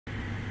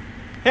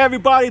Hey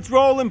everybody, it's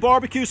Roland,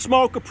 Barbecue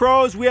Smoker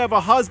Pros. We have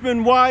a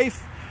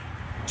husband-wife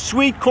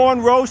sweet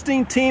corn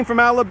roasting team from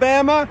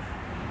Alabama.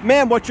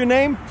 Ma'am, what's your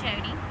name?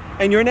 Jody.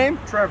 And your name?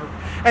 Trevor.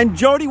 And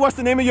Jody, what's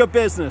the name of your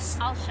business?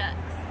 All Shucks.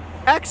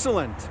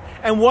 Excellent.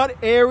 And what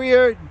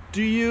area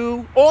do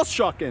you all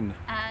shuck in?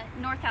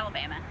 North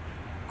Alabama.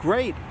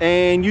 Great.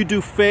 And you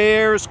do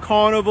fairs,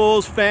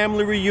 carnivals,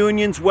 family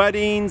reunions,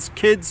 weddings,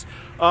 kids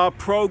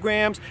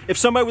programs. If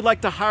somebody would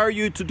like to hire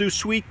you to do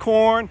sweet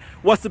corn,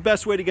 what's the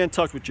best way to get in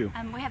touch with you?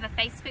 We have a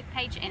Facebook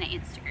page and an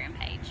Instagram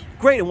page.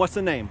 Great. And what's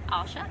the name?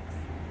 All Shucks.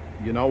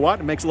 You know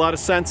what? It makes a lot of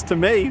sense to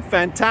me.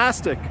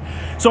 Fantastic.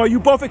 So are you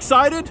both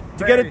excited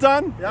to get it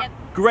done? Yep.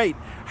 Great.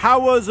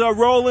 How was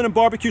Roland and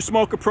Barbecue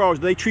Smoker Pros?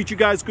 Did they treat you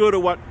guys good or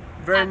what?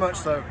 Very much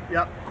so.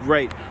 Yep.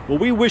 Great. Well,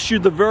 we wish you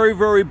the very,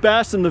 very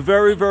best and the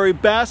very, very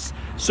best.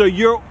 So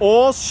you're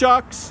All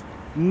Shucks,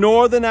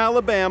 Northern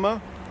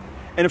Alabama.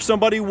 And if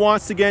somebody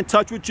wants to get in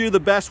touch with you, the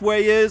best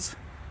way is?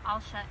 All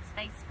Shucks,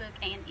 Facebook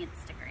and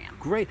Instagram.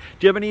 Great.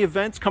 Do you have any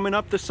events coming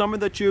up this summer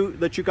that you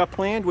got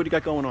planned? What do you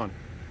got going on?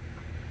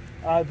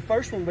 The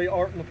first one will be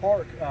Art in the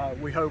Park,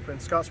 we hope, in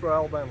Scottsboro,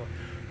 Alabama.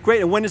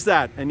 Great. And when is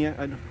that?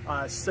 And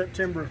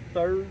September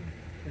 3rd.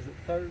 Is it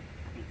 3rd?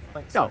 I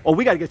think so. No. Oh,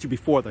 we got to get you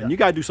before then. Yeah. You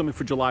got to do something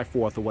for July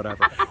 4th or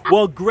whatever.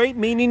 Well, great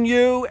meeting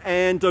you,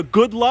 and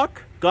good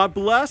luck. God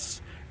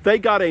bless. They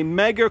got a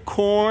mega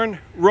corn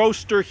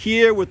roaster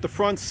here with the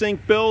front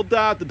sink build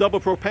out, the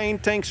double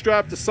propane tank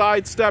strap, the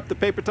side step, the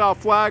paper towel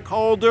flag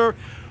holder,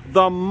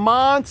 the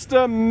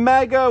monster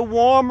mega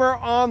warmer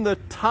on the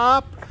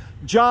top,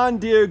 John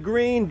Deere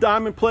green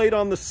diamond plate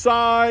on the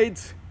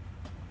sides,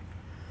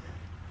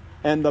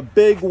 and the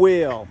big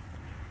wheel.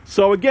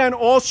 So again,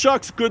 All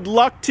Shucks, good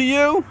luck to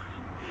you.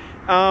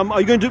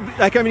 Are you going to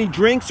have any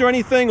drinks or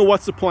anything, or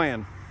what's the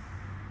plan?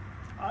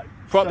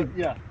 Probably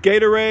yeah.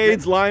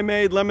 Gatorades,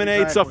 limeade,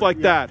 lemonade, exactly. Stuff like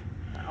that.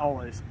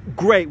 Always.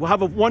 Great. Well,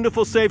 have a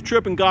wonderful, safe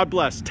trip, and God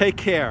bless. Take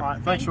care. All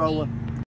right. Thanks, Roland.